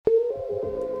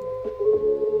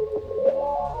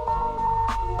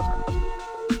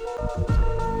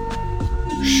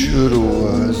Should a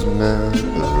wise man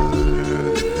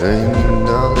utter vain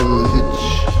knowledge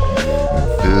and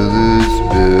fill his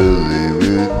belly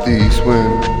with these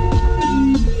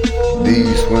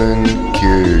wind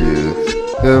carrieth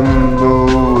him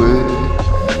away,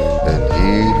 and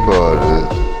he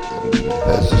departeth and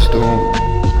has a stone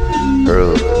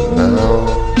hurleth him out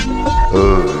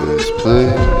of his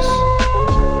place.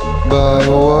 By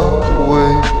what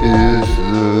way is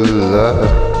the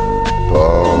light